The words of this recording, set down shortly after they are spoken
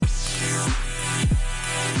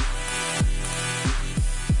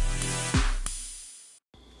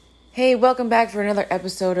Hey, welcome back for another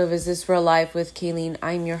episode of Is This Real Life with Kayleen.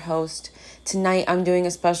 I'm your host. Tonight I'm doing a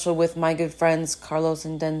special with my good friends Carlos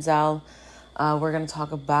and Denzel. We're going to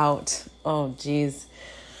talk about, growing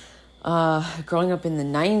up in the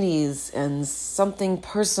 90s and something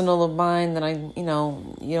personal of mine that you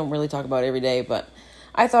don't really talk about every day, but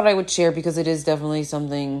I thought I would share because it is definitely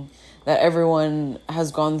something that everyone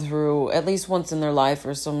has gone through at least once in their life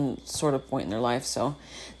or some sort of point in their life. So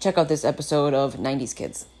check out this episode of 90s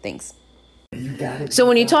Kids. Thanks. So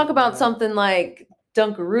when you talk about something like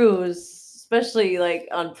Dunkaroos, especially like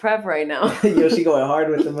on prep right now. Yo, she going hard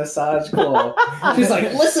with the massage claw. She's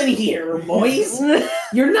like, listen here, boys.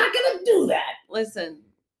 You're not going to do that. Listen,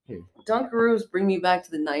 Dunkaroos bring me back to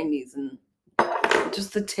the 90s and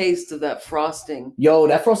just the taste of that frosting. Yo,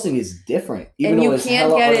 that frosting is different. And you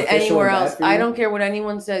can't get it anywhere else. I don't care what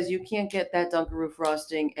anyone says. You can't get that Dunkaroo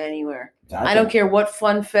frosting anywhere. I don't care what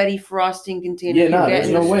Funfetti frosting container you get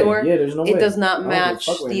in the store. Yeah, there's no way. It does not match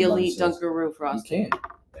the Elite Dunkaroo frosting. You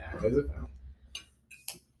can't.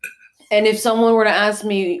 And if someone were to ask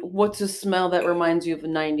me what's a smell that reminds you of the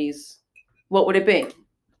 90s, what would it be?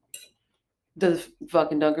 The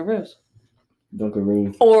fucking Dunkaroos.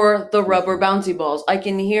 Or the rubber bouncy balls. I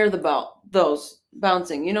can hear those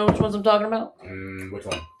bouncing. You know which ones I'm talking about? Which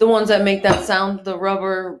one? The ones that make that sound, the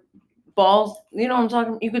rubber balls. You know what I'm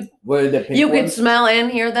talking about? You could smell and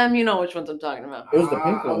hear them. You know which ones I'm talking about. It was the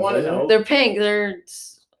pink ones. I want to know. They're pink. They're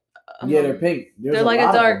pink. They're like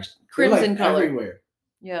a dark crimson color. Everywhere.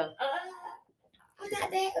 Yeah.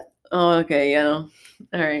 Oh, okay. Yeah. All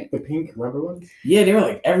right. The pink rubber ones? Yeah, they were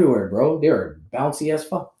like everywhere, bro. They were bouncy as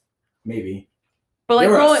fuck. Maybe. But like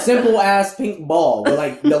they were a simple ass pink ball, but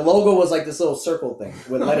like the logo was like this little circle thing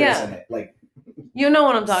with letters in it. Like, you know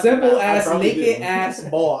what I'm talking simple about. Simple ass naked ass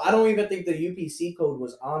ball. I don't even think the UPC code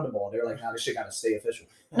was on the ball. They were like, nah, this shit gotta stay official.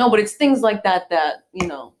 No, but it's things like that that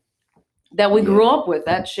we grew up with.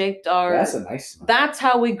 That shaped our. That's a nice smell. That's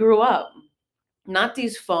how we grew up. Not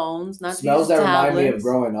these phones. Not smells these that tablets. remind me of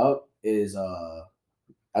growing up is I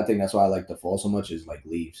think that's why I like the fall so much is like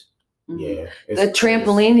leaves. Yeah. The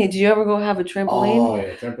trampoline. Did you ever go have a trampoline? Oh,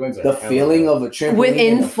 yeah. Trampolines are the feeling of a trampoline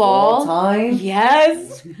within in fall time.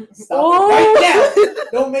 Yes. Stop it right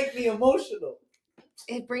now. Don't make me emotional.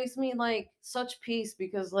 It brings me like such peace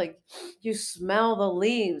because like you smell the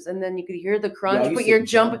leaves and then you could hear the crunch, but you're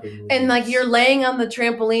jumping and like you're laying on the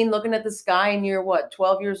trampoline looking at the sky and you're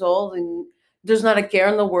 12 years old and there's not a care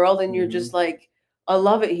in the world and you're just like, I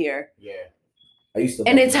love it here. Yeah. I used to.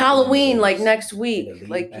 And it's Halloween like next week.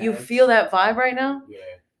 Like you feel that vibe right now? Yeah.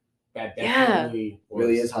 That definitely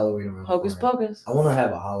really is Halloween around. Hocus Pocus. I want to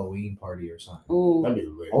have a Halloween party or something. Ooh. That'd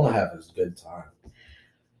be great. I want to have a good time.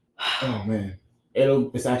 Oh man.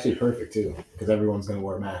 It's actually perfect too because everyone's gonna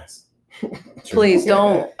wear masks. Please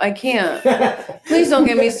don't. I can't. Please don't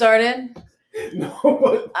get me started.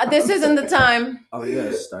 No. This isn't the time. Oh, you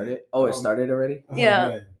guys started? Oh, it started already?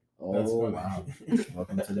 Yeah. Oh, That's funny. Wow.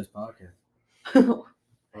 Welcome to this podcast.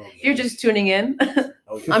 You're just tuning in.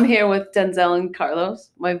 Okay. I'm here with Denzel and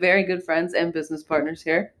Carlos, my very good friends and business partners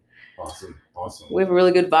here. Awesome. We have a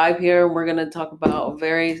really good vibe here. We're going to talk about a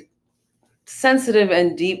very sensitive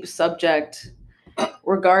and deep subject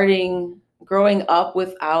regarding growing up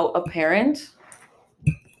without a parent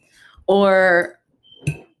or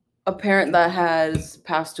a parent that has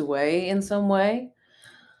passed away in some way.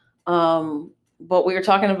 But we were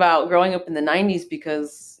talking about growing up in the 90s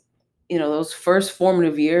because those first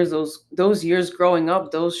formative years, those years growing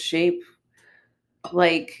up, those shape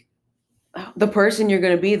like the person you're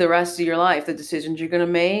going to be the rest of your life, the decisions you're going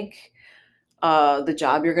to make, the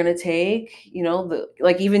job you're going to take,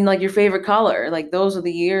 even like your favorite color, like those are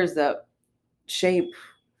the years that shape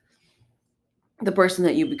the person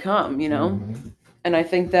that you become, Mm-hmm. And I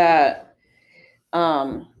think that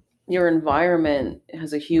your environment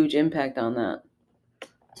has a huge impact on that.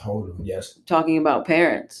 Totally. Yes. Talking about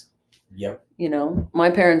parents. Yep. My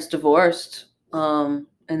parents divorced, and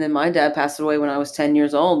then my dad passed away when I was 10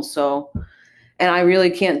 years old. So, and I really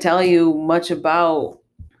can't tell you much about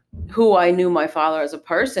who I knew my father as a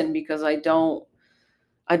person because I don't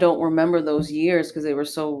remember those years because they were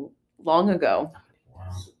so long ago.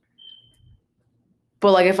 Wow.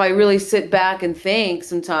 But like, if I really sit back and think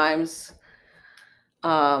sometimes,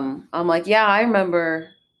 I'm like, yeah, I remember,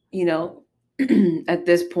 at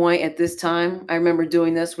this point, at this time, I remember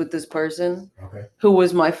doing this with this person who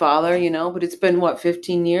was my father, but it's been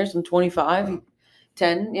 15 years? I'm 25,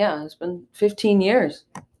 10. Yeah, it's been 15 years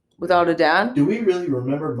without a dad. Do we really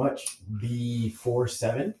remember much before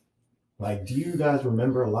 7? Like, do you guys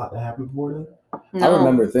remember a lot that happened before then? No. I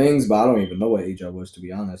remember things, but I don't even know what age I was, to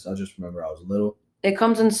be honest. I just remember I was little. It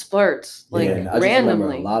comes in splurts, like Yeah, and I just remember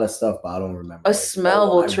randomly. a lot of stuff, but I don't remember. A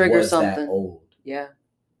smell will trigger I was something. That old. Yeah.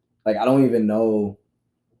 Like I don't even know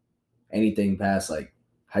anything past like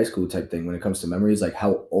high school type thing when it comes to memories. Like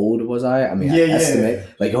how old was I? I mean, I estimate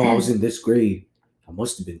like, oh, I was in this grade. I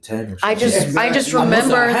must have been 10 or something. I just Exactly.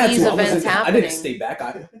 remember these I events wasn't- I happening. didn't stay back.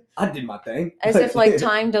 I did my thing. As if like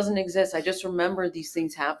time doesn't exist. I just remember these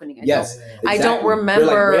things happening. Yes. I Exactly. don't They're remember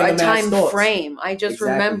like a random ass time thoughts. frame. I just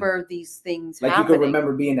Exactly. remember these things Like happening. you could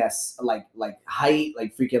remember being that like height,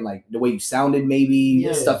 like freaking like the way you sounded, maybe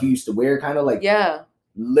Yeah. stuff you used to wear, kind of like Yeah.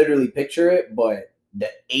 literally picture it, but the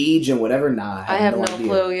age and whatever, nah, I have no no idea.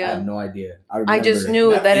 clue, yeah. I have no idea. I just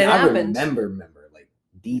knew that it I happened. remember like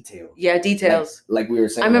details. Yeah, details. Like we were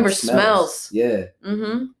saying. I remember like smells. Yeah.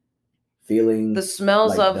 Mm-hmm. Feeling The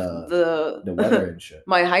smells like of the weather and shit.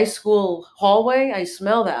 my high school hallway. I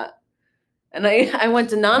smell that. And I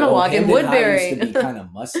went to Nanawac in Hamden High Woodbury. used to be kind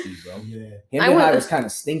of musty, bro. Yeah. Hamden High was kind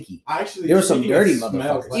of stinky. Actually, There were some speaking dirty of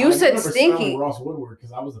smells, motherfuckers. You I said remember stinky. smelling Ross Woodward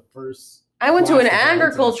because I was the first. I went to an class that went to that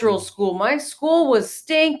agricultural school. My school was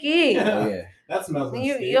stinky. Yeah. Oh yeah. That smells like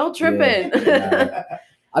steak. Y'all tripping. Yeah.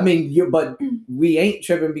 I mean, but we ain't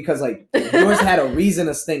tripping because like yours had a reason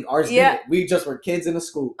to stink. Ours Yeah. didn't. We just were kids in the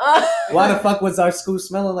school. Why the fuck was our school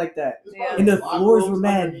smelling like that? Yeah. And the floors were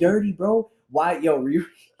mad dirty, bro. Why, yo? You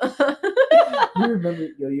remember?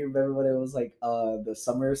 Yo, you remember when it was like the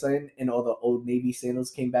summer or something, and all the old Navy sandals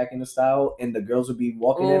came back into style, and the girls would be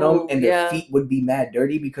walking in them, Ooh, and their yeah. feet would be mad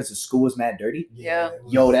dirty because the school was mad dirty. Yeah. it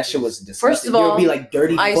was- Yo, that shit was disgusting. First of There all, would be like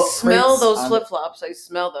dirty. I footprints smell those on- flip flops. I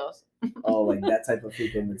smell those. Oh, like that type of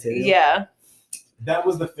freaking material. Yeah. That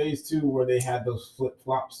was the phase 2 where they had those flip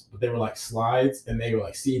flops, but they were like slides and they were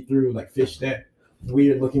like see through, like fishnet,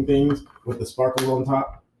 weird looking things with the sparkles on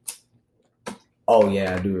top. Oh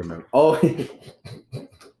yeah, I do remember. Oh.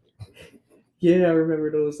 Yeah, I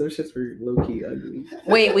remember those. Those shits were low key ugly.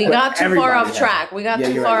 Wait, we But got too far everybody off had track. We got Yeah,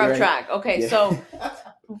 too you're far right, off you're track. Okay,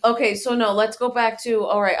 Yeah. so no, let's go back to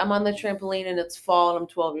all right, I'm on the trampoline and it's fall and I'm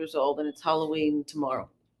 12 years old and it's Halloween tomorrow.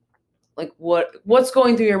 Like what's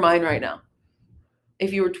going through your mind right now?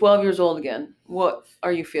 If you were 12 years old again, what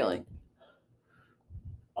are you feeling?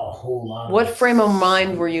 A whole lot. What frame of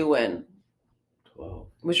mind were you in? 12.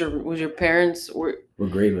 Was your parents What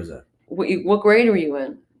grade was that? what grade were you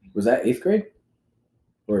in? Was that 8th grade?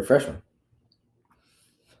 Or freshman?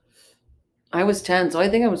 I was 10, so I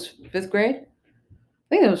think I was 5th grade. I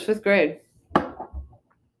think it was 5th grade.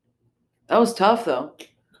 That was tough though.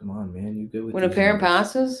 Come on, man. You good with When a these parent numbers.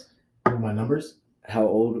 passes, My numbers? How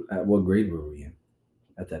old? At what grade were we in?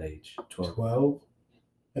 At that age? 12. 12.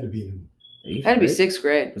 Had to be in, 8th had to be grade? 6th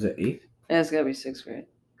grade. Was it 8th? Yeah, it's gotta be 6th grade.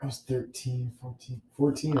 I was 13, 14.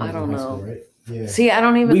 14 I was don't in high know. school, right? Yeah. See, I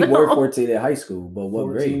don't even We know. were 14 in high school, but what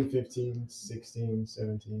 14, grade? 15, 16,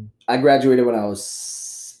 17. I graduated when I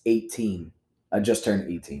was 18. I just turned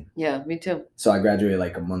 18. Yeah, me too. So I graduated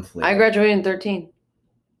like a month later. I graduated in 13.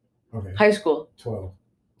 Okay. High school. 12.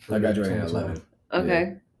 I graduated in 12. 11.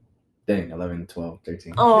 Okay. Dang, 11, 12,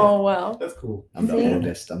 13. Oh wow. That's cool. I'm the See?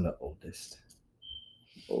 oldest. I'm the oldest.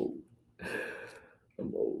 Oh.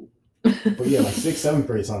 I'm old. But yeah, like 6th, 7th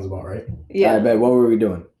grade sounds about right. Yeah. I bet. What were we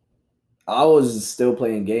doing? I was still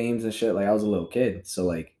playing games and shit. Like I was a little kid, so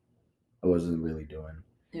like I wasn't really doing.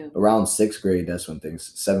 Yeah. Around 6th grade, that's when things.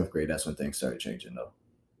 7th grade, that's when things started changing though.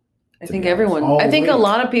 I to think be honest. everyone. Oh, I think a wait.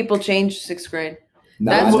 lot of people changed 6th grade.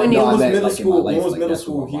 No, That's I- when no, you- I When was meant, middle like, in my school- life, when was like, middle that's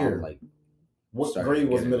when school my mom, here? Like, What started grade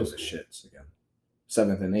was getting middle into the school? shits again.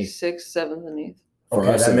 7th and 8th. 6th, 7th, and 8th. For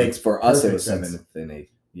Okay, us, that it makes was, for us, it perfect was sense. 7th and 8th.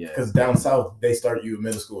 Yeah. Because down south, they start you in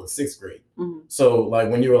middle school in 6th grade. Mhm. So, like,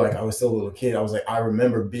 when you were like, I was still a little kid, I was like, I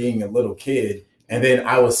remember being a little kid, and then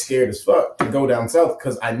I was scared as fuck to go down south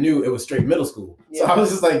because I knew it was straight middle school. So Yeah. I was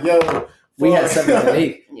just like, yo, We had fuck. 7th and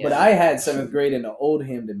 8th, Yeah. but I had 7th grade in the old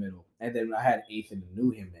Hamden Middle, and then I had 8th in the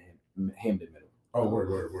new Hamden Middle. Oh,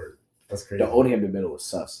 word. That's crazy. The old Hamden Middle was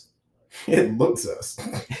sus. It looks us.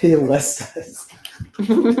 It was sus.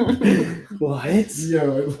 What?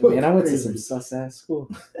 Yo, Man, I went to some sus ass school.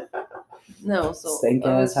 No, so Stank I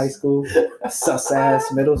ass was- high school, sus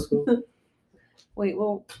ass middle school. Wait,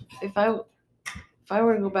 well, if I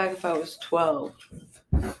were to go back, if I was 12,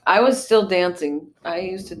 I was still dancing. I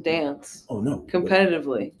used to dance Oh no.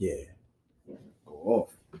 competitively, Yeah. Go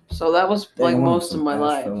off. so that was like Damn, most of some my ass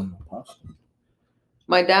life. fell in my pocket.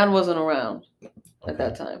 My dad wasn't around at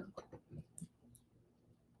that Okay. time.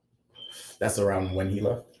 That's around when he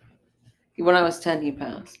left. When I was 10, he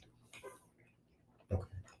passed. Okay.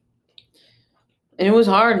 And it was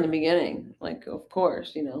hard in the beginning, like, of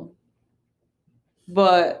course, you know.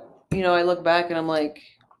 But, you know, I look back and I'm like,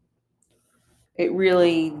 it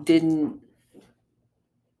really didn't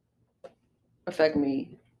affect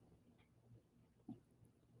me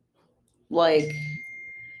like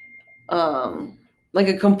like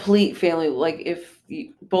a complete family, like if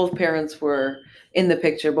both parents were in the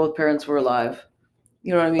picture, both parents were alive.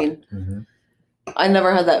 You know what I mean? Mm-hmm. I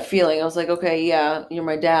never had that feeling. I was like, okay, yeah, you're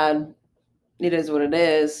my dad. It is what it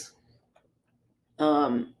is.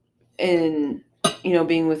 And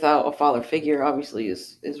being without a father figure obviously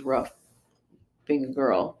is rough. Being a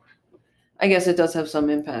girl, I guess it does have some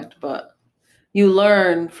impact, but you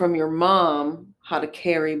learn from your mom how to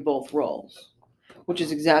carry both roles, which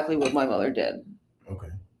is exactly what my mother did. Okay.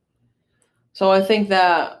 So I think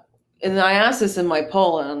that, and I asked this in my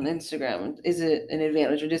poll on Instagram: is it an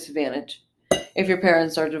advantage or disadvantage if your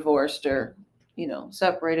parents are divorced or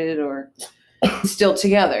separated or still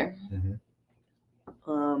together?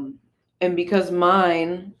 Mm-hmm. And because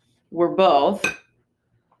mine were both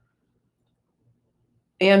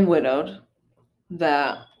and widowed,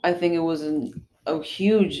 that I think it was a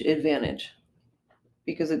huge advantage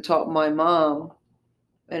because it taught my mom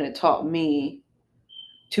and it taught me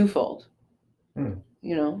twofold.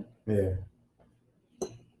 Yeah.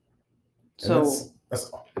 So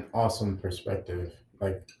that's an awesome perspective.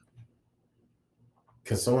 Like,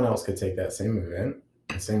 because someone else could take that same event,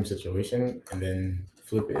 the same situation, and then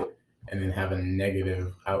flip it, and then have a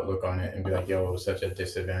negative outlook on it, and be like, "Yo, it was such a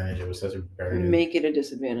disadvantage. It was such a burden." Make it a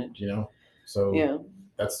disadvantage. So yeah,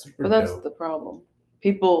 that's super but that's dope. the problem.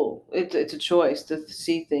 People, it's a choice to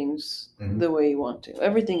see things the way you want to.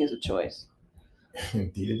 Everything is a choice.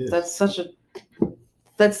 Indeed, it is.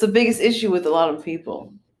 That's the biggest issue with a lot of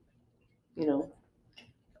people.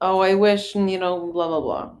 Oh, I wish, blah blah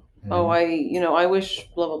blah. Mm-hmm. Oh, I wish,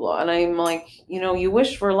 blah blah blah. And I'm like, you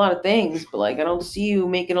wish for a lot of things, but like I don't see you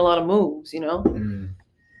making a lot of moves. That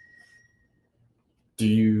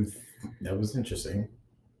was interesting.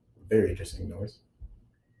 Very interesting noise.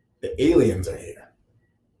 The aliens are here.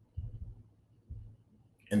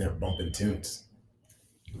 And they're bumping tunes.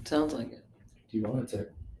 It sounds like it. Do you wonder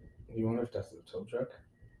if that's the tow truck?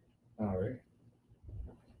 All right.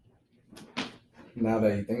 Now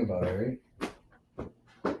that you think about it, right?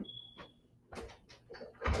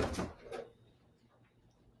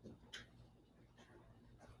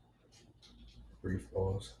 Brief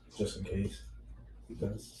pause, just in case.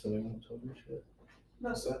 Because so they won't tell me shit.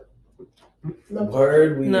 No, sir. No.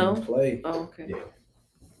 Word we No? didn't play. Oh, okay. Yeah.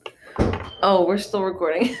 Oh, we're still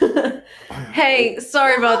recording. Hey,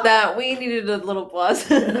 sorry about that. We needed a little pause.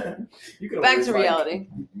 Back to reality.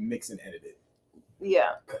 Mix and edit it.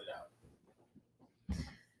 Yeah. Cut it out.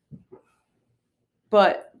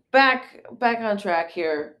 But back on track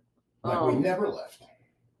here. Like we never left.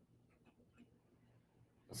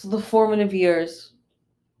 So the formative years.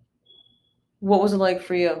 What was it like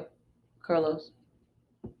for you, Carlos?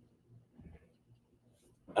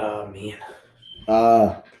 Man.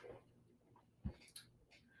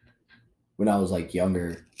 When I was like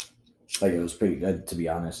younger, like it was pretty good, to be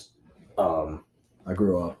honest. I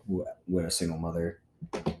grew up with a single mother.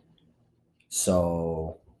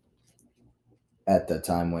 So at the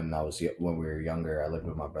time when we were younger, I lived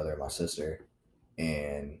with my brother and my sister,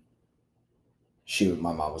 and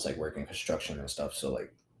my mom was like working construction and stuff, so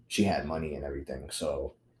like she had money and everything.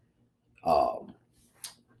 So I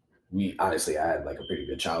had like a pretty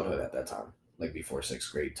good childhood at that time, like before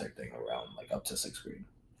 6th grade type thing, around like up to 6th grade.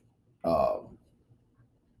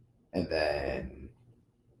 And then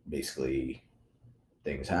basically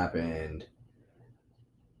things happened,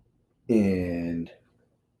 and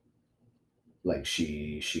like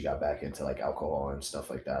she got back into like alcohol and stuff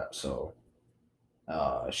like that. So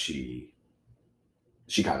she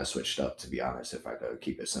kind of switched up, to be honest, if I could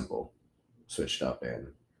keep it simple. Switched up,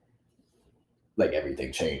 and like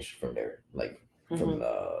everything changed from there. Like from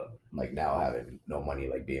the like now having no money,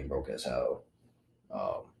 like being broke as hell.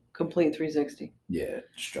 Complete 360. Yeah,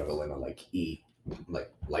 struggling to like eat,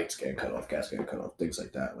 like lights getting cut off, gas getting cut off, things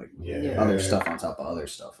like that. Like other stuff on top of other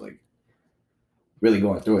stuff. Like really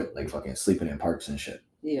going through it, like fucking sleeping in parks and shit.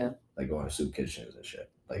 Yeah. Like going to soup kitchens and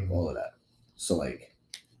shit. Like all of that. So like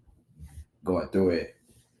going through it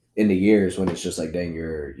in the years when it's just like then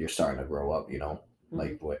you're starting to grow up,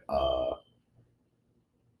 like what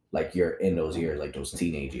like you're in those years, like those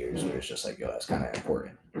teenage years where it's just like, yo, that's kind of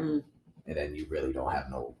important. And then you really don't have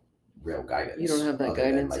no real guidance. You don't have that other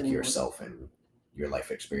guidance than, like anymore. Yourself and your life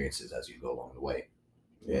experiences as you go along the way.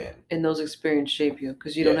 Yeah. And those experiences shape you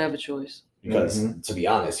because you don't have a choice. Because to be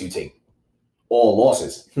honest, you take all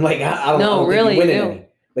losses. Like I don't really think you do. win any.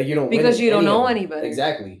 Like you don't because win you don't know any anybody.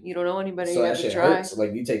 Exactly. You don't know anybody. So you that have shit to try. hurts.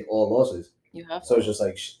 Like you take all losses. You have to. So it's just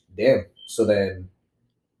like damn. So then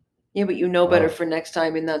Yeah, but you know better Wow. for next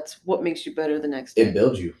time, and that's what makes you better the next It day.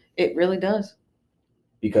 builds you. It really does.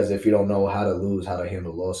 Because if you don't know how to lose, how to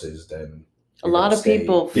handle losses, then A lot of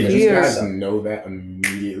people Did you fear. guys know that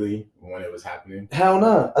immediately when it was happening? Hell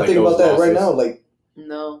no. I Like think about those that right losses? now. Like,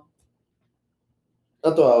 No.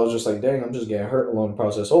 I thought I was just like, dang, I'm just getting hurt along the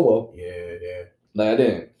process. Oh well. Yeah. Like I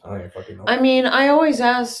didn't fucking know. I mean, I always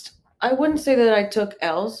asked. I wouldn't say that I took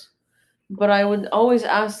L's, but I would always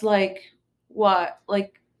ask like, why,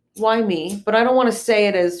 why me? But I don't want to say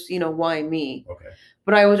it as why me. Okay.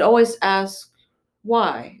 But I would always ask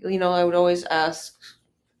why. I would always ask.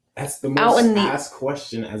 That's the Out most in the- asked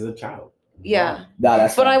question as a child. Yeah. Nah,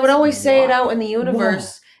 that's But I would facts. always say it Why? out in the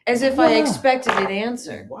universe as if I expected an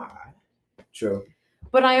answer. Why? True.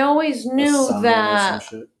 But I always A knew sign or that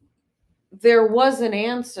some shit. there was an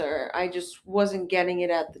answer. I just wasn't getting it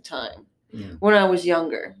at the time when I was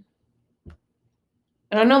younger.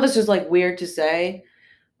 And I know this is like weird to say.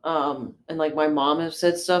 And like my mom has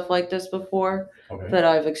said stuff like this before, Okay. that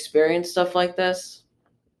I've experienced stuff like this.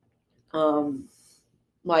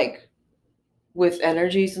 Like with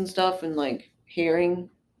energies and stuff, and like hearing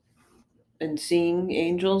and seeing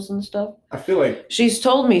angels and stuff. I feel like She's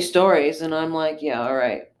told me stories, and I'm like, yeah, all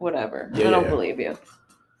right, whatever. Yeah, I don't yeah. believe you.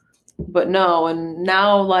 But no, and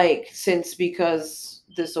now, like, because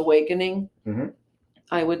this awakening, Mhm.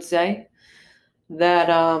 I would say that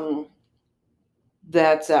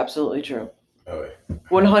that's absolutely true. oh,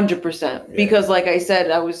 100%. Yeah. Because, like I said,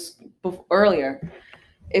 earlier,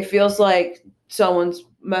 it feels like someone's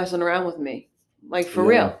messing around with me, like for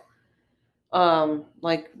Yeah. real.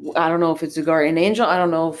 Like I don't know if it's a guardian angel, I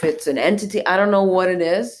don't know if it's an entity, I don't know what it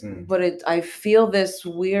is, but I feel this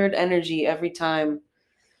weird energy every time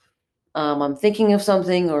I'm thinking of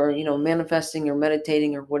something, or manifesting or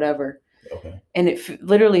meditating or whatever, okay. and it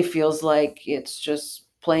literally feels like it's just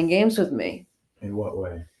playing games with me. In what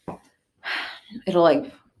way? It'll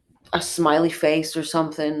like a smiley face or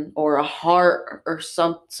something, or a heart, or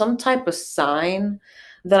some type of sign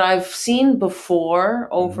that I've seen before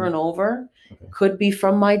over and over. Okay. Could be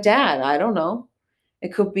from my dad. I don't know.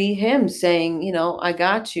 It could be him saying, I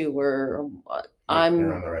got you, or You're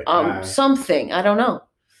on the right path. something. I don't know.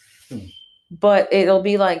 But it'll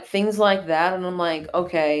be like things like that, and I'm like,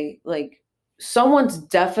 okay, like someone's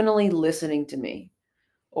definitely listening to me,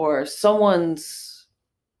 or someone's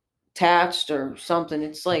attached or something.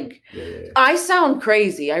 It's like Yeah. I sound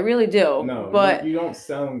crazy, I really do. No, but you don't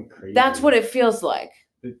sound crazy. that's what it feels like.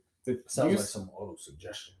 Sounds like some auto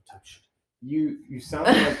suggestion type shit. You sound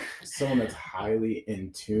like someone that's highly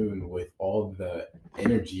in tune with all the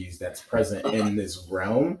energies that's present in this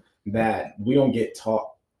realm that we don't get taught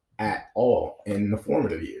at all in the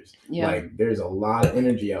formative years. Yeah. Like there's a lot of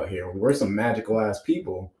energy out here. We're some magical ass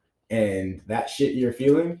people, and that shit you're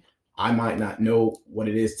feeling, I might not know what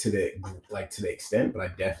it is to the extent, but I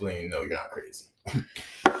definitely know you're not crazy.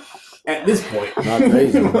 At this point, Not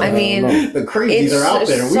crazy. I mean, the crazies are out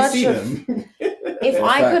there, and we such see a- them. If Yeah,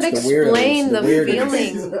 I could facts, the weirdos, explain the the weirdos.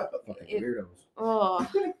 feeling, Fucking weirdos. oh,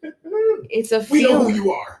 it's a We know who feeling.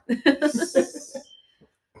 you are.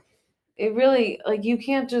 It really, like,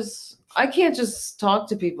 I can't just talk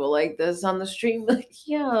to people like this on the street. Like,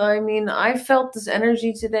 yeah, I mean, I felt this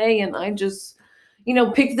energy today, and I just,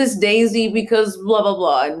 picked this daisy because blah, blah,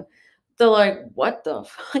 blah. And they're like, what the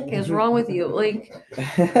fuck is wrong with you? Like,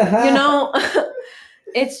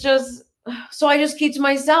 it's just, so I just keep to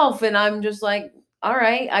myself, and I'm just like, all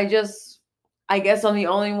right, I guess I'm the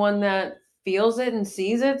only one that feels it and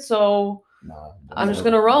sees it. So Nah, I'm just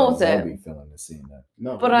gonna roll with they'll it. be feeling and seeing that.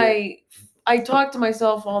 No, But you're I talk to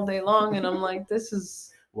myself all day long, and I'm like, this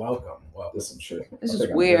is welcome. This some shit. This I is think I'm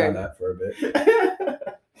good weird. on that for a bit.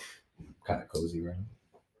 Kind of cozy right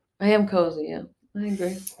now. I am cozy. Yeah, I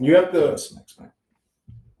agree. You have to. Smack, smack.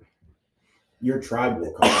 Your tribe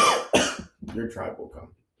will come. Your tribe will come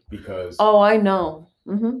because Oh, I know.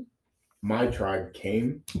 my tribe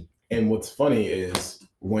came, and what's funny is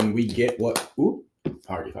when we get what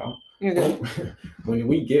party foul. You're good. When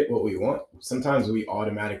we get what we want, sometimes we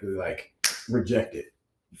automatically like reject it.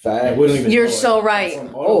 Facts. We don't even You're know it. so right. It's on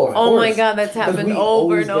Oh, autopilot. Oh my course. God, that's 'Cause happened we over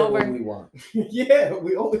always and get what over. we want. Yeah,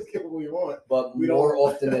 we always get what we want. But We more don't-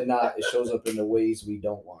 often than not, it shows up in the ways we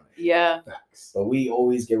don't want it. Yeah. Facts. But we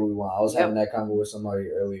always get what we want. I was Yep. having that convo with somebody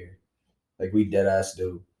earlier. Like we dead ass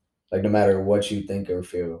do. Like no matter what you think or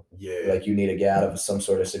feel, Yeah. like you need to get out of some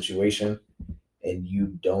sort of situation, and you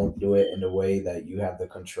don't do it in the way that you have the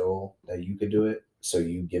control that you could do it. So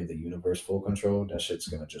you give the universe full control. That shit's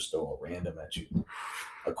gonna just throw a random at you.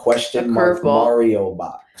 A question A mark curveball. Mario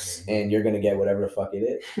box, and you're gonna get whatever the fuck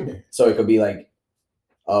it is. So it could be like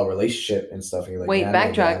a relationship and stuff. And you're like, Wait, "Man,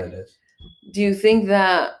 I gotta get backtrack. out of this." Do you think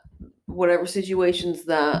that whatever situations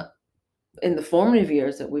that in the formative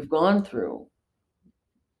years that we've gone through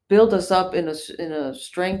build us up in a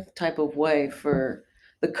strength type of way for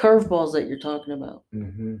the curveballs that you're talking about.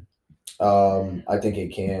 Mm-hmm. I think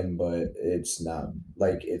it can, but it's not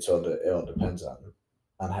like it all depends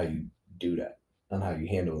on how you do that, on how you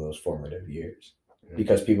handle those formative years,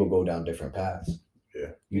 because people go down different paths.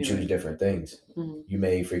 Yeah, you choose different things. Mhm. You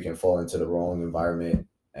may freaking fall into the wrong environment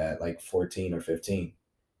at like 14 or 15,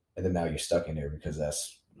 and then now you're stuck in there because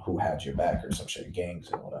that's who had your back or some shit,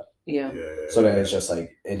 gangs and all that. Yeah. So then it's just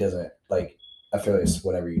like it doesn't like I feel it's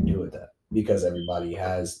whatever you do with that because everybody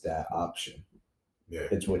has that option. Yeah.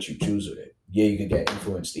 It's what you choose with it. Yeah, you can get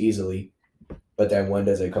influenced easily, but then when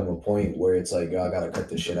does it come a point where it's like, oh, I gotta cut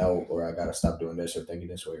this shit out, or I gotta stop doing this, or thinking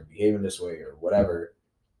this way, or behaving this way, or whatever,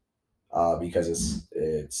 because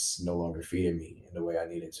it's no longer feeding me in the way I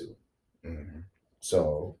need it to. Mm-hmm.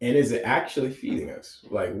 So, and is it actually feeding us?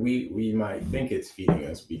 Like we might think it's feeding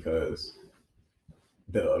us because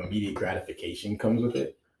the immediate gratification comes with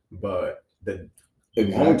it, but the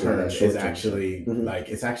long term is actually like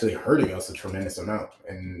it's actually hurting us a tremendous amount,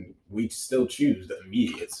 and we still choose the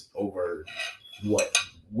immediates over what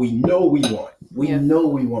we know we want. We know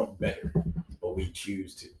we want better, but we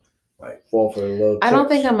choose to like fall for a little. I don't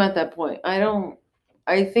think I'm at that point.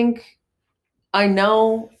 I think I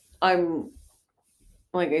know I'm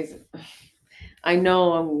like I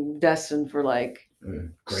know I'm destined for like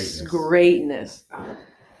greatness.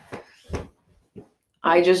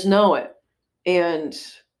 I just know it. And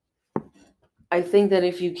I think that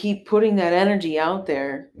if you keep putting that energy out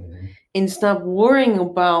there and stop worrying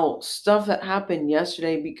about stuff that happened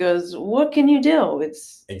yesterday, because what can you do?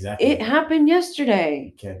 It happened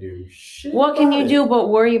yesterday. You can't do shit. What can you do but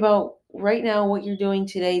worry about right now what you're doing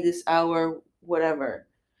today, this hour, whatever.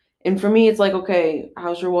 And for me, it's like, okay,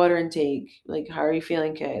 how's your water intake? Like, how are you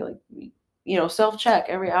feeling? Okay, like, self-check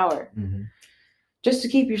every hour. Just to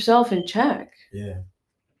keep yourself in check. Yeah.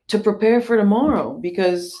 To prepare for tomorrow,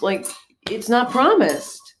 because like it's not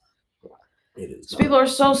promised. It is. So people are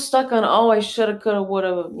so stuck on, oh, I shoulda, coulda,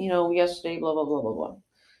 woulda, yesterday, blah blah blah blah blah.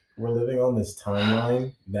 We're living on this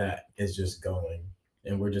timeline that is just going,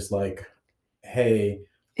 and we're just like, hey,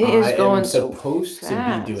 I am supposed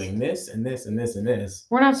to be doing this and this and this and this.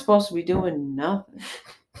 We're not supposed to be doing nothing.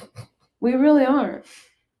 We really aren't.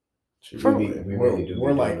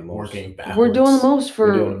 We're like working backwards. We're doing the most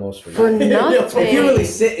for nothing. If you really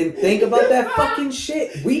sit and think about that fucking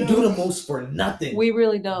shit, we do the most for nothing. We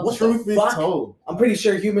really don't. What the fuck? Told. I'm pretty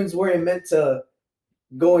sure humans weren't meant to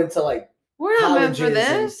go into like we're not meant for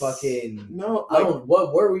this. Fucking no. I don't.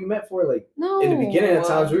 What were we meant for? Like in the beginning of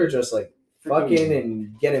times, we were just like fucking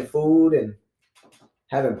and getting food and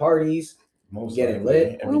having parties. Getting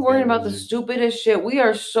lit. We're worrying about the stupidest shit. We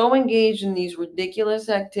are so engaged in these ridiculous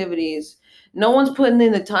activities. No one's putting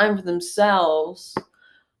in the time for themselves,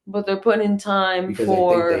 but they're putting in time because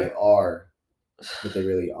for. They think they are, but they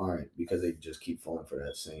really aren't because they just keep falling for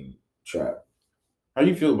that same trap. How do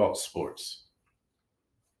you feel about sports?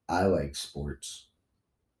 I like sports.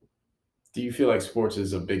 Do you feel like sports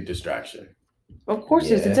is a big distraction? Of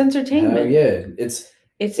course, it's entertainment. Yeah, it's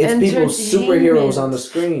people's superheroes on the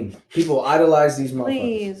screen. People idolize these motherfuckers.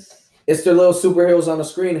 Please. It's their little superheroes on the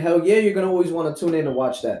screen. Hell yeah, you're going to always want to tune in to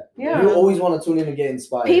watch that. Yeah. You always want to tune in to get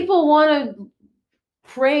inspired. People want to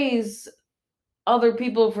praise other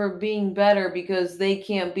people for being better because they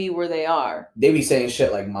can't be where they are. They be saying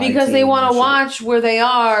shit like because they want to watch where they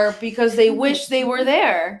are because they wish they were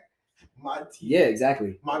there. My team. Yeah,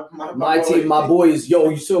 exactly. My team, my boys. Yo,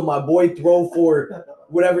 you saw my boy throw for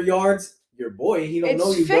whatever yards? Your boy, he don't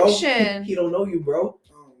know you, fiction. Bro. He don't know you, bro.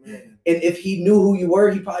 Oh man! And if he knew who you were,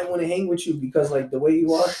 he probably wouldn't hang with you because like the way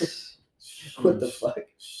you are. What the fuck?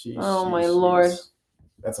 My Lord!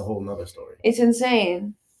 That's a whole nother story. It's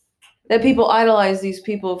insane that people idolize these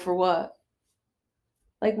people for what?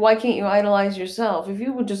 Like, why can't you idolize yourself? If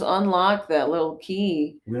you would just unlock that little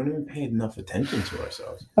key. We don't even pay enough attention to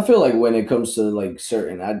ourselves. I feel like when it comes to like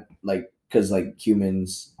certain, because like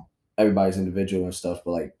humans. Everybody's individual and stuff,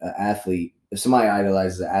 but like an athlete, if somebody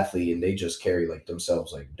idolizes an athlete and they just carry like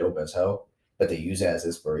themselves like dope as hell, but they use it as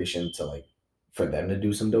inspiration to like for them to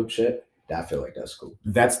do some dope shit, I feel like that's cool.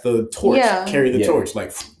 That's the torch. Yeah. Carry the torch.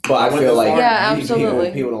 Like, but I feel like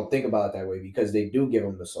absolutely. People don't think about it that way because they do give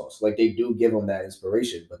them the sauce. Like they do give them that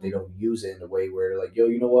inspiration, but they don't use it in a way where they're like, yo,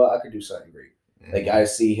 you know what? I could do something great. Mm-hmm. Like I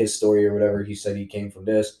see his story or whatever. He said he came from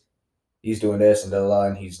this. He's doing this and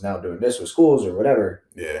and he's now doing this with schools or whatever.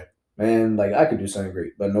 Yeah. Man, like I could do something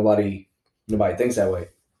great, but nobody thinks that way.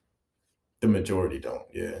 The majority don't,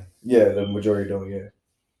 yeah. Yeah, the majority don't, yeah.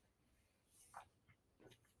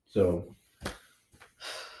 So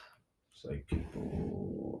It's like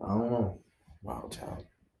people, I don't know. Wow, child.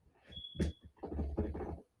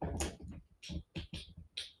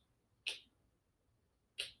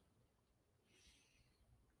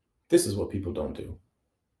 This is what people don't do.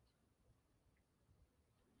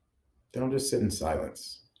 They don't just sit in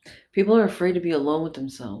silence. People are afraid to be alone with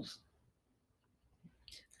themselves.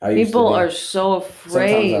 I used to People be. are so Sometimes I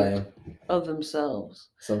afraid am. of themselves.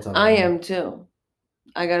 Sometimes I am too.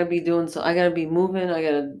 I gotta be doing so. I gotta be moving. I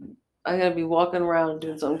gotta be walking around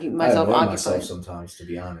doing something, keep myself I avoid occupied. myself sometimes, to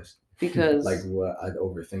be honest. Because like what I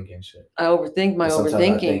overthink and shit. I overthink my Sometimes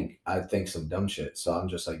overthinking. I think some dumb shit. So I'm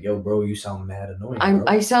just like, yo, bro, you sound mad annoying. Bro.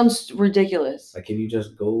 I sound ridiculous. Like, can you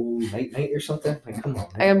just go night or something? Like, come on, man.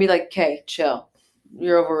 I gotta be like, okay, chill.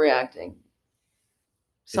 You're overreacting.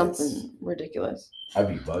 Something ridiculous. I'd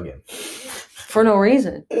be bugging. For no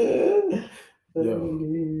reason. Yo,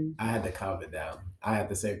 I had to calm it down. I had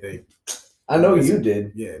the same thing. I know you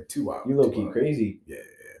did. Yeah, too wild. You low-key crazy. Yeah.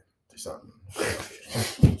 There's something.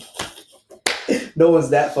 No one's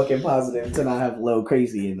that fucking positive to not have a little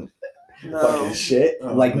crazy in them. No. Fucking shit.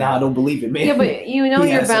 Like, nah, I don't believe it, man. Yeah, but you know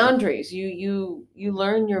He your has some- boundaries. You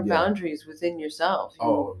learn your boundaries within yourself.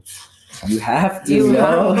 You have to, You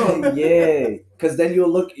yo. Yeah. Because then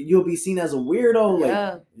you'll be seen as a weirdo.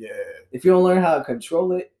 Like, Yeah. if you don't learn how to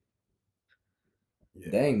control it,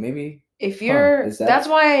 Yeah. dang, maybe. If you're, is that- that's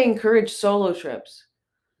why I encourage solo trips.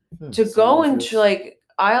 To go and like,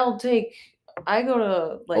 I go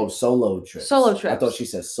to like solo trips. Solo I trips. thought she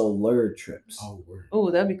said solar trips. Oh, word.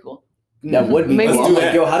 Oh, that'd be cool. That would be Maybe cool. I'm do like,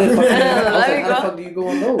 that. yo, how the fuck? That'd How be the cool. fuck do you go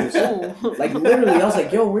on those? Ooh. Like literally, I was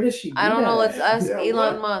like, yo, where does she? Do I don't know. that? Let's ask Yeah,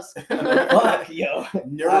 Elon what? Musk. Fuck, yo.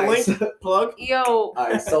 Neuralink Alright, plug. Yo, All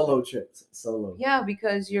right, solo trips. Solo. yeah,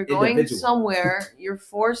 because you're going Individual. somewhere. You're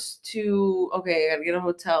forced to. Okay, I gotta get a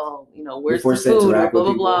hotel. You know, where's the forced to food? Or interact blah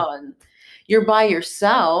with blah blah. And you're by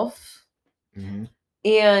yourself, Mm-hmm.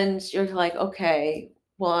 and you're like, okay,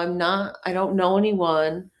 well, I don't know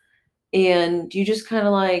anyone, and you just kind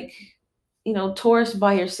of like, you know, tourist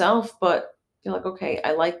by yourself, but you're like, okay,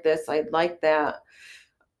 I like this, I like that.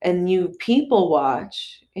 And you people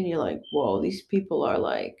watch and you're like, whoa, these people are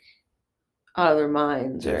like out of their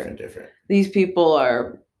minds, or Different. these people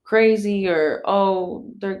are crazy, or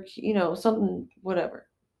oh, they're, you know, something, whatever.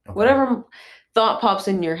 Okay. Whatever thought pops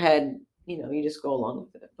in your head, you know, you just go along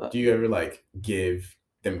with it. But Do you ever like give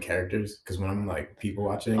them characters? Because when I'm like people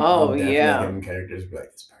watching, Oh, I'll definitely yeah. give them characters. Be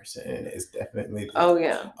like, this person is definitely. This. oh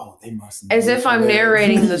yeah, Oh, they must. Know as if each I'm other.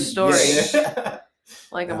 narrating the story. Yeah.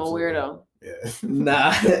 like I'm Absolutely. a weirdo. Yeah.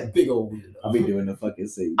 Nah. Big old weirdo. I'll be doing the fucking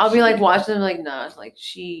same. I'll be shit. like watching them, like, nah, it's like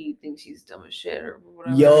she thinks he's dumb as shit or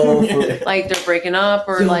whatever. Yo, for- Like they're breaking up,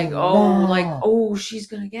 or Yo, like, oh, nah. like, oh, she's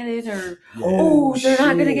gonna get it, or Yeah. oh, they're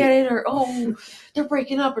not gonna shit. get it, or oh, they're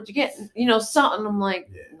breaking up, or to get, you know, something. I'm like,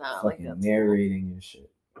 Yeah. nah, like fucking that. narrating and shit.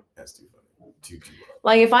 That's too funny. Too wild.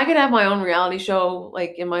 Like if I could have my own reality show,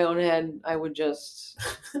 like in my own head, I would just.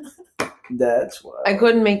 That's why I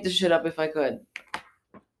couldn't make this shit up if I could.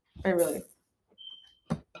 I really.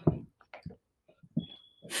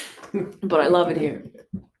 But I love it here.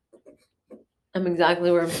 I'm exactly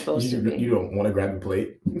where I'm supposed to You be. don't want to grab a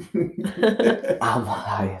plate. I'm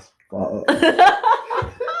high as fuck.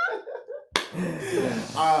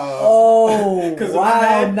 Oh, 'cause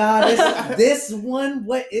wow, of nah, that. this one,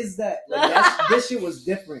 what is that? Like this shit was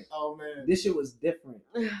different. Oh man. This shit was different.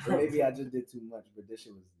 Or maybe I just did too much, but this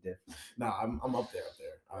shit was different. Nah, I'm up there.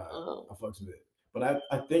 Oh. I fucks with it. But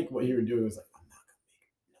I think what you were doing was like, I'm not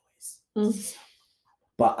gonna make noise.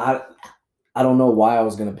 But I don't know why I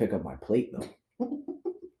was gonna pick up my plate though.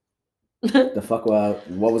 The fuck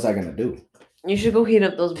what was I gonna do? You should go heat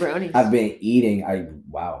up those brownies. I've been eating. I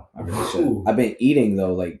really should. Ooh. I've been eating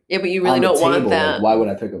though, like Yeah, but you really on the don't want table, that. like, why would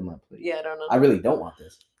I pick up my plate? Yeah, I don't know. I really don't want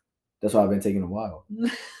this. That's why I've been taking a while.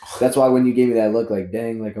 That's why when you gave me that look, like,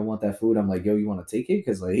 dang, like I want that food. I'm like, yo, you want to take it?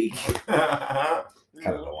 Because like,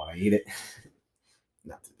 kind of don't want to eat it.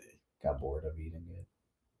 Not today. Got bored of eating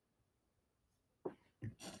it.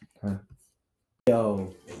 Huh.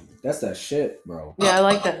 Yo, that's that shit, bro. Yeah, I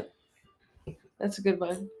like that. That's a good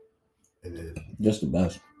one. It is. Just the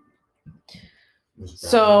best. This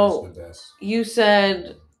So- brownie is the best. You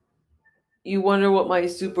said you wonder what my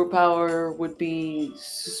superpower would be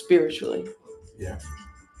spiritually. Yeah.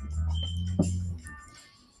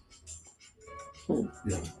 Hmm.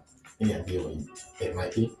 Yeah. Any feeling it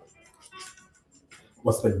might be?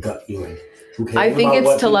 What's the gut feeling? Who cares I think about it's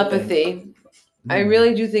what people telepathy. think? I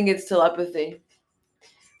really do think it's telepathy.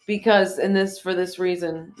 Because for this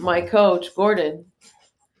reason, my coach, Gordon,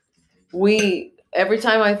 every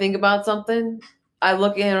time I think about something, I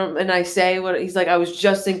look at him and I say what he's like, I was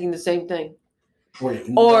just thinking the same thing. Wait,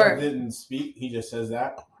 Or- didn't speak. He just says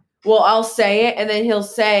that. Well, I'll say it, and then he'll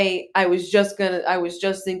say, I was just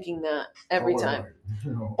thinking that every time.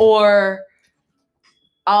 Or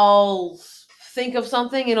I'll think of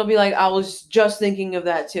something and it'll be like, I was just thinking of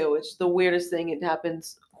that too. It's the weirdest thing. It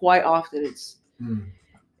happens quite often.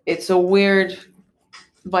 It's a weird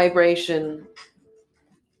vibration,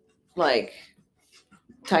 like,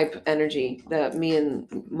 type energy that me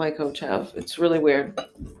and my coach have. It's really weird.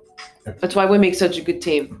 That's why we make such a good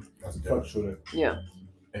team. That's dope. Yeah.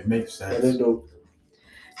 It makes sense. That is dope.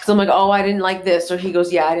 Because I'm like, oh, I didn't like this. Or he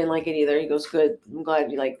goes, yeah, I didn't like it either. He goes, good. I'm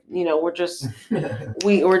glad you like, we're just,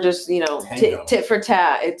 we're just, tit for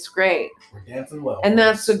tat. It's great. We're dancing well. And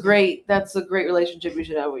that's a great relationship you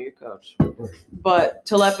should have with your coach. But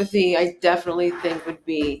telepathy, I definitely think would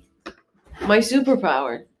be my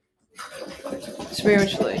superpower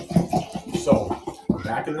spiritually. So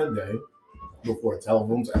back in the day, before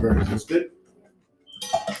telephones ever existed,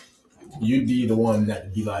 you'd be the one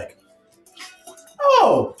that'd be like,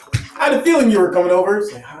 oh, I had a feeling you were coming over.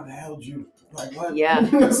 It's like, how the hell did you, like, what? Yeah.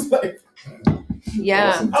 It's like,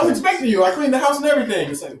 yeah. I was expecting you. I cleaned the house and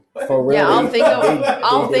everything. It's like, what? For real. Yeah,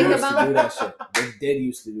 I'll think they used about to do that shit. They did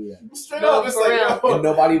used to do that. Straight No, up. It's for like, real. yo, And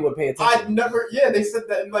nobody would pay attention. I'd never, they said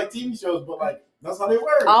that in like TV shows, but like, that's how they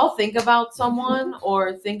were. I'll think about someone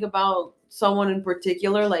or think about someone in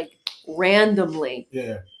particular, like randomly.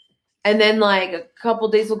 Yeah. And then like a couple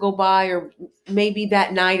days will go by, or maybe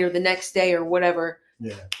that night or the next day or whatever.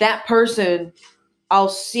 Yeah. That person I'll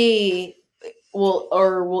see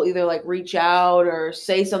will either like reach out or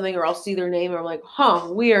say something, or I'll see their name, or I'm like, huh,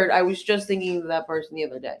 weird. I was just thinking of that person the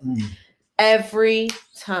other day. Every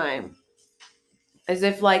time. As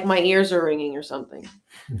if like my ears are ringing or something.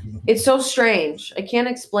 It's so strange. I can't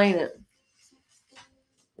explain it.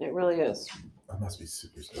 It really is. That must be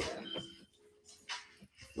super stupid.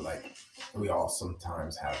 Like, we all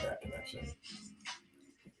sometimes have that connection,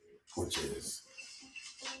 which is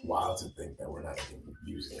wild to think that we're not even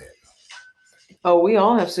using it. Oh, we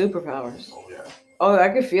all have superpowers. Oh, yeah. Oh, I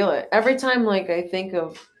could feel it. Every time like I think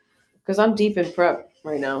of, because I'm deep in prep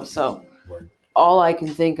right now, so Word. all I can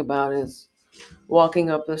think about is walking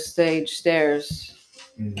up the stage stairs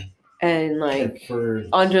and like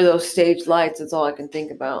under those stage lights. That's all I can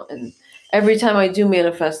think about. And every time I do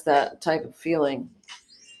manifest that type of feeling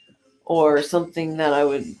or something that I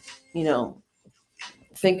would,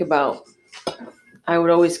 think about, I would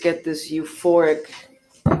always get this euphoric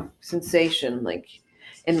sensation, like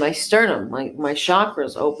in my sternum, like my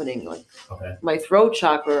chakras opening, like my throat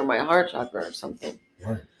chakra or my heart chakra or something.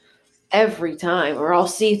 Right. Every time, or I'll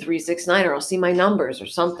see 369, or I'll see my numbers or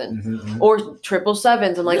something, or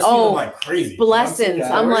 777s. I'm like, oh, like crazy blessings.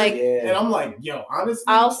 I'm like, and I'm like, yo, honestly,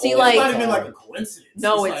 I'll see it's like, not even like a coincidence.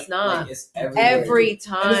 No, it's not. Like, it's every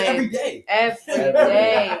time, it's every day, every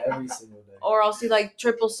day, every single day. Or I'll see like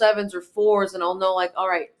 777s or 4s, and I'll know like, all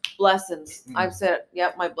right, blessings. I've said,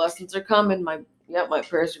 yep, my blessings are coming. My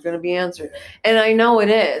prayers are going to be answered, and I know it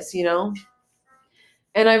is,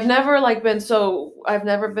 And I've never I've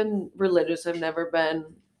never been religious. I've never been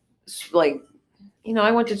like,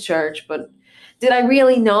 I went to church, but did I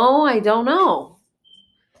really know? I don't know.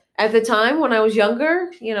 At the time when I was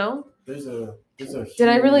younger, there's a did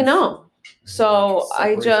I really know? So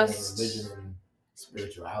I just, religion and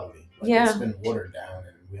spirituality. It's been watered down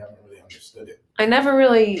and we haven't really understood it. I never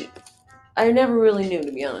really knew,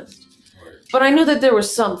 to be honest. But I knew that there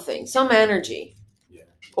was something, some energy.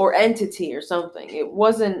 Or entity or something. It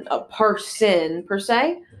wasn't a person per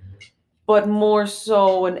se, but more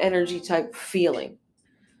so an energy type feeling,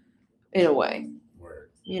 in a way. Word.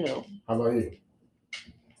 How about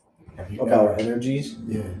you? About energies?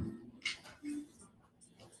 Yeah.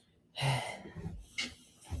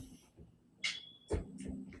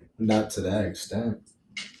 Not to that extent,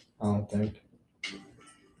 I don't think.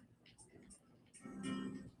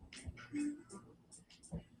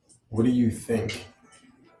 What do you think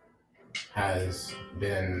has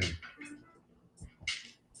been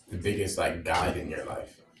the biggest guide in your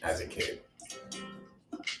life as a kid?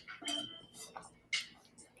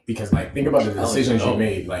 Because think about the decisions you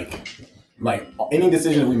made, like any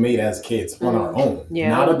decision we made as kids on our own.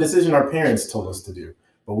 Not a decision our parents told us to do,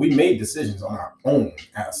 but we made decisions on our own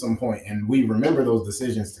at some point, and we remember those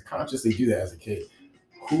decisions to consciously do that as a kid.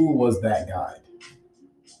 Who was that guide?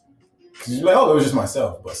 Because you're like, oh, it was just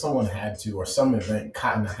myself, but someone had to, or some event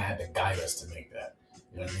kind of had to guide us to make that.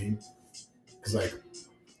 You know what I mean? Because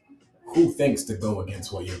who thinks to go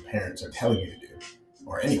against what your parents are telling you to do,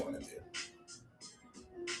 or anyone to do?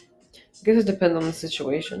 I guess it depends on the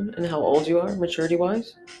situation and how old you are,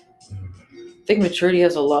 maturity-wise. I think maturity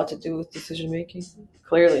has a lot to do with decision-making.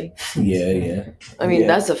 Clearly. Yeah. I mean, Yeah.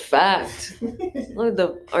 that's a fact. Look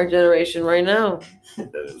at our generation right now.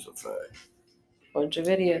 That is a fact. Bunch of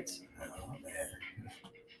idiots. Oh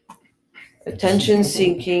man,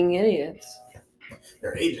 Attention-seeking idiots.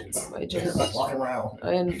 they're agents. I just Walking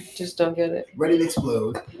around, just don't get it. ready to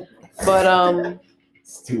explode. But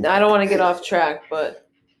It's too I don't want to get off track, but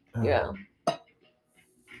yeah.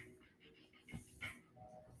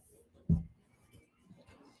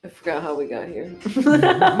 I forgot how we got here.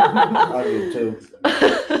 I do too.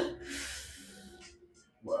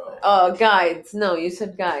 Well, Guides. No, you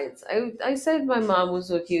said guides. I said my mom was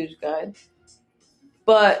a huge guide.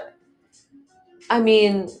 But, I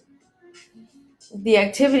mean, the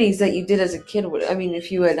activities that you did as a kid,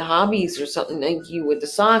 if you had hobbies or something, like you went to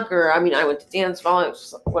soccer, I went to dance,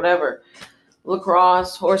 volleyball, whatever,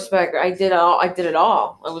 lacrosse, horseback, I did it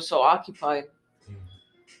all. I was so occupied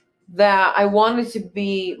that I wanted to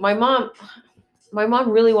be, my mom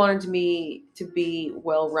really wanted me to be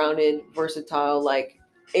well-rounded, versatile. Like,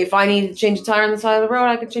 if I needed to change a tire on the side of the road,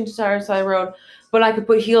 I could change a tire on the side of the road, but I could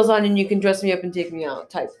put heels on and you can dress me up and take me out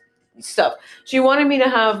type stuff. She wanted me to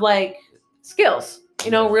have, like, skills,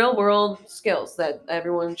 real world skills that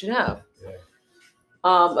everyone should have.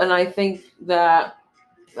 Yeah. And I think that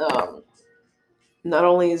not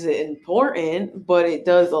only is it important, but it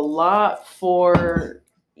does a lot for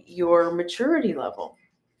your maturity level.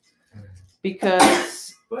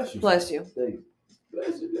 Because, bless you. I'm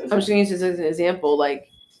just going to use this as an example. Like,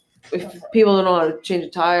 if people don't know how to change a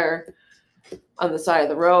tire on the side of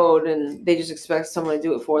the road and they just expect someone to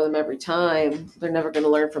do it for them every time, they're never going to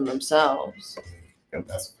learn from themselves.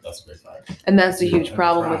 That's a big fact. And that's a huge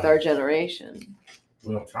problem with our generation.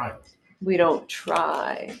 We don't try. We don't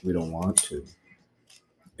try. We don't want to.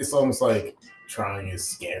 It's almost like trying is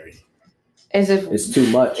scary. As if it's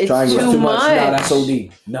too much. It's Trying is too too much. much. Nah, that's OD.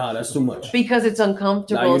 Nah, that's too much. Because it's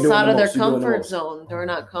uncomfortable. Nah, It's you're doing out the of their most. You're doing the comfort most. zone. They're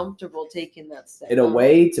not comfortable taking that step. In a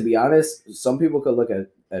way, to be honest, some people could look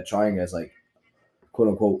at trying as like, quote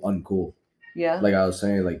unquote, uncool. Yeah. Like I was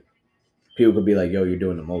saying, like people could be like, "Yo, you're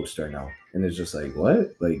doing the most right now," and it's just like,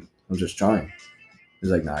 "What? Like I'm just trying."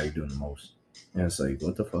 It's like, "Nah, you're doing the most," and it's like,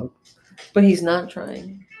 "What the fuck?" But he's not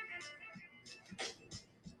trying.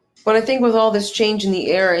 But I think with all this change in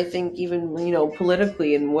the air, I think even,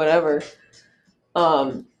 politically and whatever,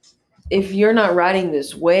 if you're not riding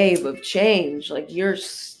this wave of change, like you're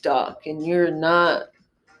stuck and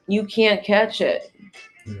you can't catch it.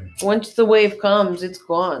 Mm. Once the wave comes, it's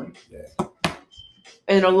gone. Yeah.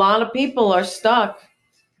 And a lot of people are stuck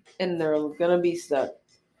and they're going to be stuck.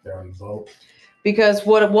 They're on the boat. Because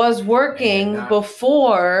what was working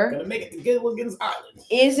before Gonna make it to Gilligan's Island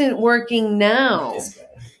isn't working now. This guy.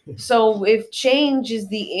 So if change is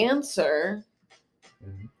the answer,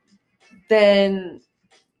 then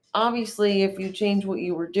obviously if you change what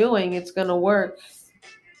you were doing, it's going to work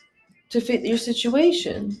to fit your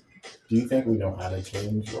situation. Do you think we know how to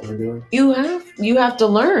change what we're doing? You have to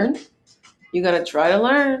learn. You got to try to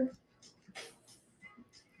learn.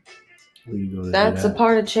 That's a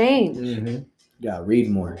part of change. Mm-hmm. You gotta read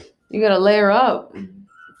more. You got to layer up. You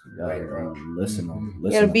gotta listen. Mm-hmm.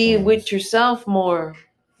 You got to be with yourself more.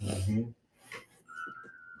 Mm-hmm.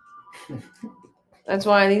 That's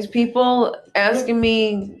why these people asking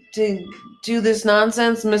me to do this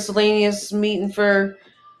nonsense, miscellaneous meeting for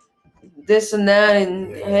this and that,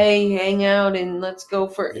 and hey, hang out and let's go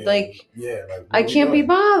for like I can't be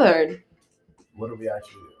bothered. What are we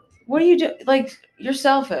actually doing? What do you do? Like, you're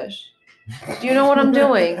selfish. Do you know what I'm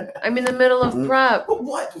doing? I'm in the middle of prep.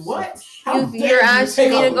 What? You're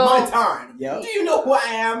asking me to go. My time. Yep. Do you know who I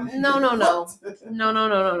am? No. No.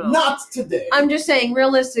 Not today. I'm just saying,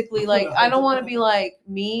 realistically, like, I don't want to be like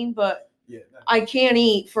mean, but I can't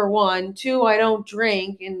eat for 1, 2, I don't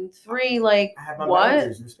drink, and 3, like, I have my what?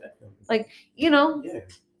 boundaries, respect them. Like, Yeah.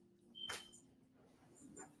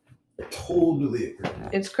 Totally agree.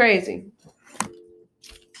 It's crazy.